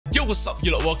what's up,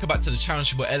 you lot? Welcome back to the channel.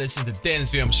 It's your boy Ellis. In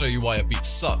today's video, I'm showing you why your beats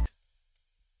suck.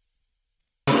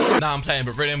 Now I'm playing,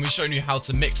 but really I'm going to be showing you how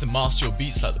to mix and master your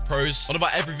beats like the pros. On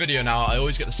about every video now, I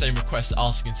always get the same request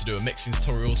asking to do a mixing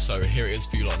tutorial, so here it is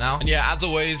for you lot now. And yeah, as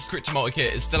always, Crypto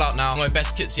multi-kit is still out now. One of my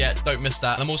best kits yet, don't miss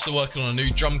that. And I'm also working on a new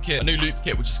drum kit, a new loop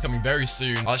kit, which is coming very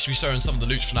soon. I'll actually be showing some of the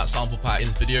loops from that sample pack in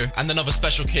this video, and another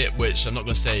special kit, which I'm not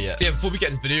going to say yet. But yeah, before we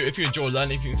get into the video, if you enjoy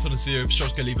learning anything from this video, be sure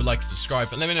to go leave a like and subscribe,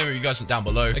 and let me know what you guys want down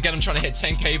below. Again, I'm trying to hit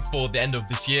 10k before the end of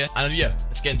this year, and yeah,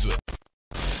 let's get into it.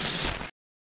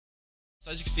 So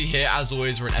as you can see here, as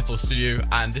always, we're in FL Studio,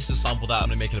 and this is a sample that I'm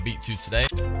going to be making a beat to today.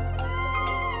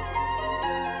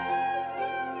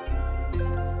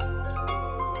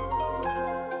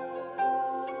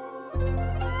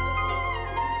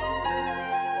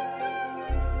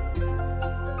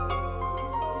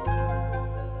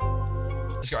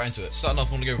 Let's get right into it. Starting off,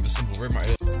 I want to go with a simple rhythm right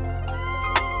here.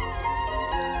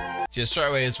 So yeah, straight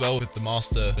away as well with the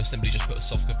master, we'll simply just put a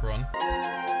soft clipper on.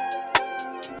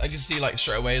 I can see like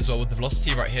straight away as well with the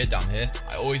velocity right here, down here.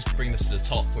 I always bring this to the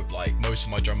top with like most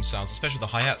of my drum sounds, especially the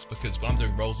hi-hats, because when I'm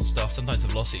doing rolls and stuff, sometimes the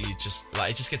velocity just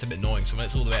like, it just gets a bit annoying. So when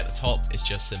it's all the way at the top, it's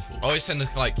just simple. I always tend to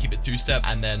like keep it two-step,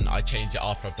 and then I change it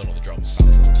after I've done all the drums.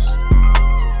 Sounds like this.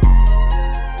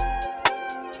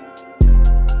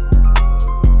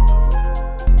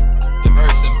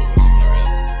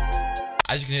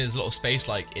 As you can hear, there's a lot of space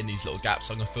like in these little gaps,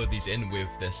 so I'm going to fill these in with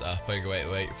this Fogo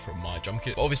 808 from my drum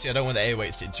kit. But obviously I don't want the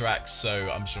 808s to interact, so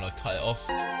I'm just going to cut it off.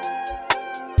 Okay,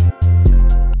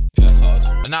 that's hard.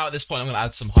 And now at this point I'm going to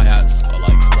add some hi-hats or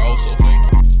like some rolls sort of thing.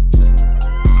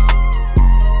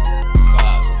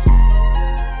 That sounds cool.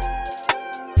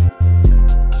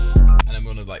 And then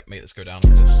we're going to like make this go down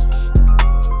like this.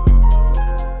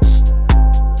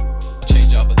 I'll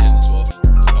change it up at the end as well.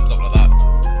 It comes up like that.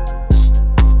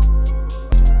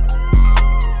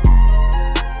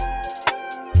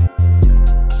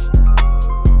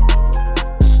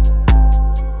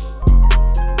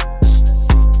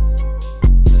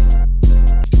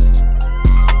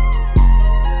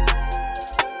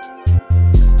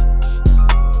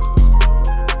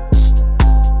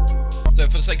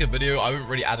 For the sake of the video, I wouldn't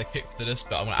really add a kick to this,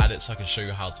 but I'm going to add it so I can show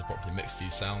you how to properly mix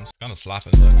these sounds. It's kind of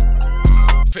slapping though.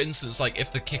 For instance, like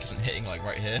if the kick isn't hitting like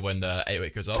right here when the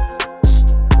 808 goes up,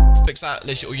 fix that.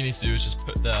 Literally all you need to do is just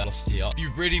put the velocity up. If you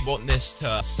really want this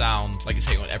to sound like it's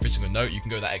hitting on every single note, you can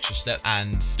go that extra step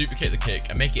and duplicate the kick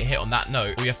and make it hit on that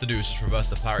note. All you have to do is just reverse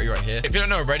the polarity right here. If you don't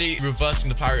know already, reversing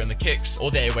the polarity on the kicks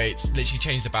or the 808s literally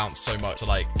change the bounce so much. So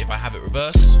like if I have it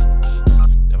reversed,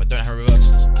 if I don't have it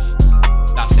reversed,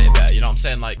 that's it better, you know what I'm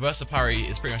saying? Like reverse the polarity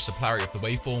is pretty much the polarity of the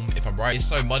waveform, if I'm right. It's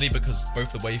so muddy because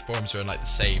both the waveforms are in like the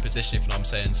same position, if you know what I'm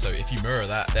saying. So if you mirror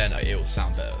that, then it will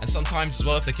sound better. And sometimes as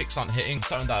well, if the kicks aren't hitting,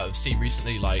 something that I've seen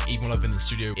recently, like even when I've been in the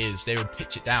studio, is they would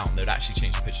pitch it down. They would actually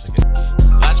change the pitch of the kick.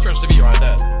 That's pretty much the beat right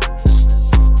there.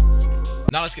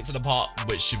 Now let's get to the part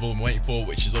which you've all been waiting for,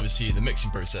 which is obviously the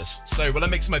mixing process. So when I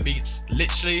mix my beats,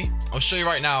 literally, I'll show you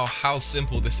right now how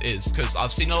simple this is, because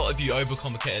I've seen a lot of you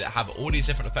overcomplicate it, have all these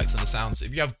different effects on the sounds.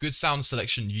 If you have good sound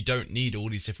selection, you don't need all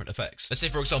these different effects. Let's say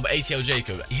for example, ATL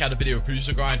Jacob, he had a video of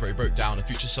Producer Grind where he broke down a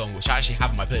Future song, which I actually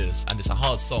have in my playlist, and it's a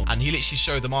hard song, and he literally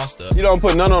showed the master. You don't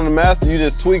put none on the master, you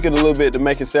just tweak it a little bit to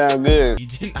make it sound good. He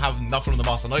didn't have nothing on the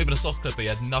master, not even a soft clipper, he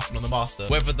had nothing on the master.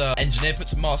 Whether the engineer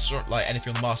puts a master, like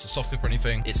anything on the master, soft clip or anything,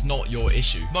 it's not your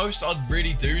issue. Most I'd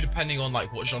really do, depending on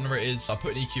like what genre it is, I'll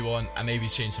put an EQ on and maybe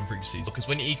change some frequencies, because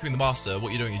when you're EQing the master,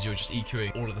 what you're doing is you're just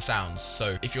EQing all of the sounds.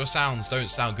 So if your sounds don't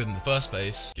sound good in the first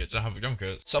place, you don't have a drum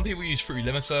kit. Some people use Fruity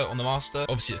Limiter on the master.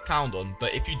 Obviously it's clowned on,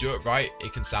 but if you do it right,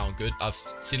 it can sound good. I've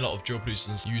seen a lot of drill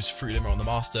producers use Fruity Limiter on the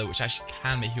master, which actually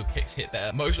can make your kicks hit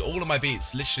better. All of my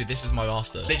beats, literally this is my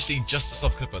master. Literally just a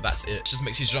soft clipper, that's it. Just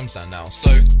makes your drum sound now. So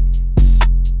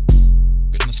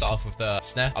we're gonna start off with the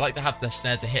snare. I like to have the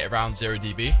snare to hit around 0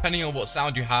 dB. Depending on what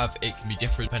sound you have, it can be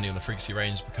different depending on the frequency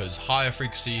range, because higher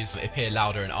frequencies appear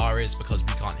louder in our ears because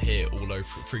we can't hear all low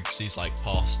frequencies like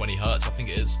past 20 hertz, I think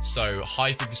it is. So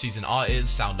high frequencies in our ears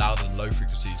sound louder than low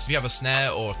frequencies. If you have a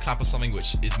snare or a clap or something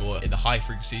which is more in the high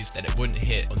frequencies, then it wouldn't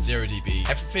hit on 0 dB.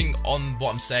 Everything on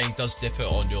what I'm saying does differ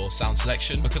on your sound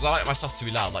selection, because I like my stuff to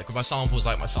be loud. Like with my samples,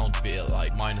 I like my sound to be at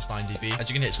like -9 dB. As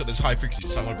you can hear, it's got those high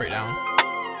frequencies, so I'm gonna break down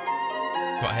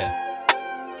right here.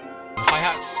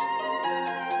 Hi-hats,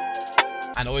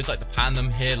 and I always like to pan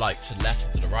them here like to the left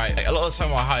and to the right. Like, a lot of the time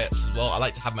my hi-hats as well, I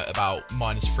like to have them at about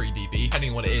 -3 dB,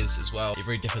 depending on what it is as well. It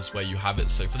really differs where you have it.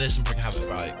 So for this, I'm probably gonna have it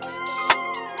right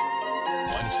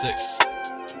 -6,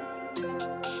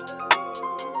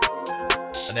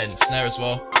 and then snare as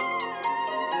well.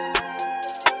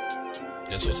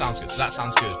 Yeah, so it sounds good. So that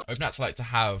sounds good. Open that to like to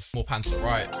have more pan to the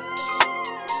right.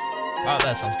 About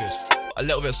there sounds good. A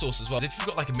little bit of source as well. If you've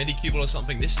got like a MIDI keyboard or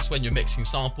something, this is when you're mixing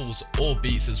samples or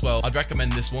beats as well. I'd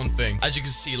recommend this one thing. As you can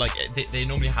see, like they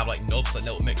normally have like knobs, like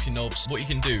little mixing knobs. What you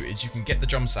can do is you can get the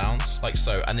drum sounds like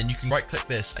so, and then you can right click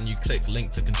this and you click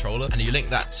link to controller, and you link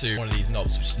that to one of these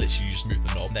knobs, which is literally you just move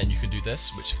the knob. And then you can do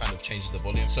this, which kind of changes the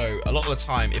volume. So a lot of the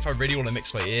time, if I really want to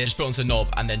mix my ear, just put it onto a knob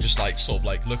and then just like sort of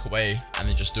like look away and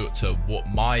then just do it to what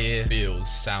my ear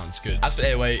feels sounds good. As for the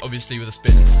 808, obviously with the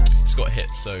spins, it's got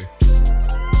hits, so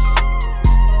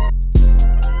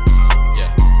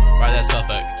right, that's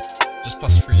perfect. Just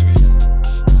plus 3 dB.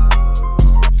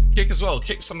 Kick as well.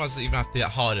 Kick sometimes doesn't even have to be that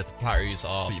hard if the polarities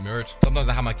are pretty mirrored. Sometimes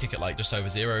I have my kick at like just over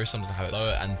 0, sometimes I have it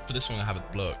lower, and for this one I have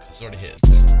it below because it's already hit.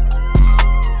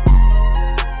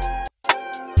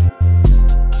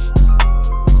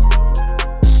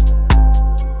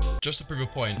 Just to prove a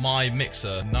point, my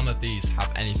mixer, none of these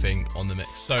have anything on the mix.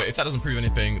 So if that doesn't prove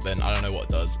anything, then I don't know what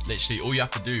does. Literally, all you have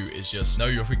to do is just know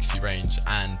your frequency range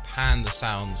and pan the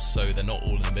sounds so they're not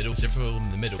all in the middle. So if they're all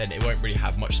in the middle, then it won't really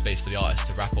have much space for the artist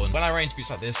to rap on. When I arrange beats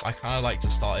like this, I kind of like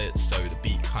to start it so the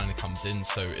beat kind of comes in.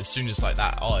 So as soon as like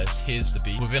that artist hears the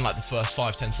beat, within like the first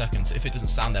 5-10 seconds, if it doesn't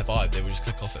sound their vibe, they will just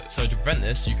click off it. So to prevent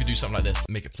this, you could do something like this,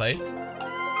 make it play.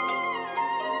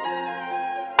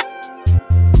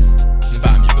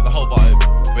 Whole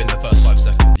vibe within the first 5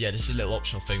 seconds. Yeah, this is a little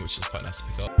optional thing which is quite nice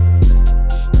to pick up.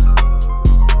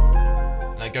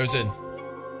 And it goes in.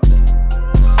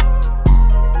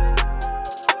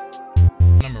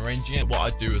 When I'm arranging it, what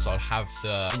I'd do is I'd have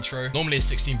the intro, normally a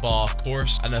 16-bar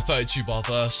chorus and a 32-bar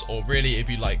verse, or really it'd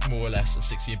be like more or less a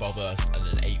 16-bar verse and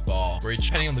an 8-bar bridge.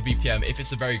 Depending on the BPM, if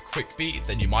it's a very quick beat,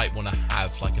 then you might want to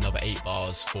have like another 8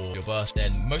 bars for your verse.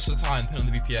 Then most of the time, depending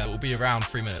on the BPM, it will be around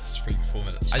 3 minutes, 3-4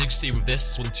 minutes. As you can see with this,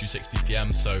 it's 126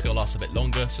 BPM, so it'll last a bit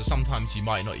longer. So sometimes you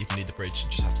might not even need the bridge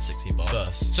and just have the 16-bar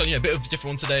verse. So yeah, a bit of a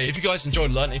different one today. If you guys enjoyed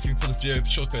learning anything from this video, be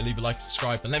sure to go leave a like,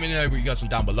 subscribe, and let me know what you guys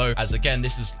want down below. As again,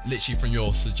 this is literally from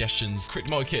your suggestions.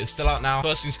 Crypto Motor Kit is still out now.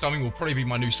 First thing's coming will probably be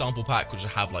my new sample pack, which will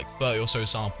have like 30 or so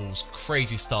samples,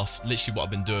 crazy stuff, literally what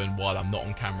I've been doing while I'm not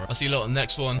on camera. I'll see you lot in the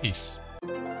next one. Peace.